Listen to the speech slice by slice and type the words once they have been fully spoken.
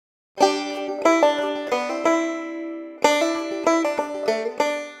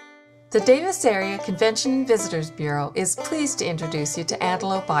The Davis Area Convention and Visitors Bureau is pleased to introduce you to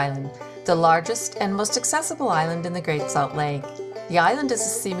Antelope Island, the largest and most accessible island in the Great Salt Lake. The island is a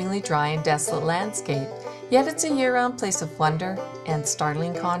seemingly dry and desolate landscape, yet it's a year-round place of wonder and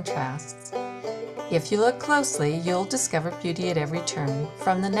startling contrasts. If you look closely, you'll discover beauty at every turn,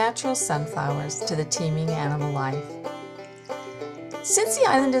 from the natural sunflowers to the teeming animal life. Since the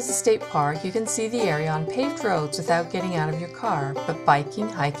island is a state park, you can see the area on paved roads without getting out of your car, but biking,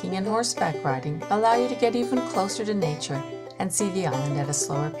 hiking, and horseback riding allow you to get even closer to nature and see the island at a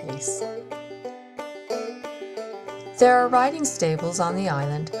slower pace. There are riding stables on the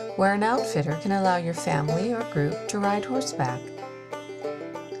island where an outfitter can allow your family or group to ride horseback.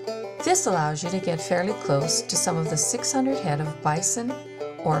 This allows you to get fairly close to some of the 600 head of bison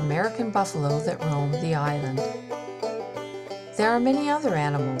or American buffalo that roam the island. There are many other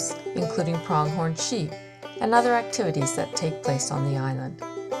animals, including pronghorn sheep and other activities that take place on the island.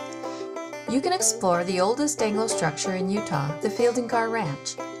 You can explore the oldest Anglo structure in Utah, the Field & Gar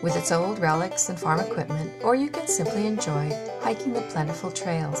Ranch, with its old relics and farm equipment, or you can simply enjoy hiking the plentiful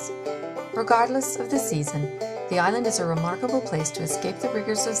trails. Regardless of the season, the island is a remarkable place to escape the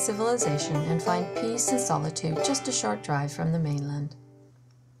rigors of civilization and find peace and solitude just a short drive from the mainland.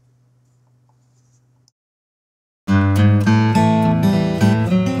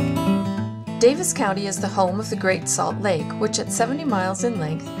 Davis County is the home of the Great Salt Lake, which at 70 miles in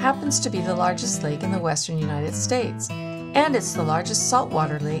length happens to be the largest lake in the western United States, and it's the largest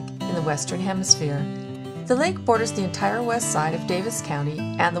saltwater lake in the Western Hemisphere. The lake borders the entire west side of Davis County,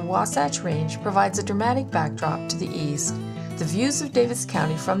 and the Wasatch Range provides a dramatic backdrop to the east. The views of Davis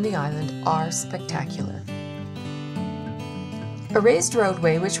County from the island are spectacular. A raised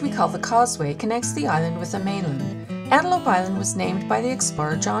roadway, which we call the Causeway, connects the island with the mainland. Antelope Island was named by the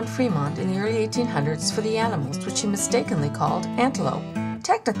explorer John Fremont in the early 1800s for the animals, which he mistakenly called antelope.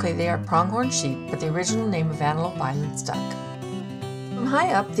 Technically, they are pronghorn sheep, but the original name of Antelope Island stuck. From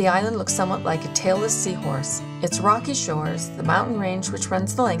high up, the island looks somewhat like a tailless seahorse. Its rocky shores, the mountain range which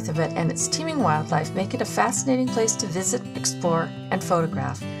runs the length of it, and its teeming wildlife make it a fascinating place to visit, explore, and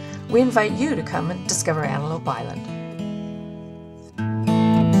photograph. We invite you to come and discover Antelope Island.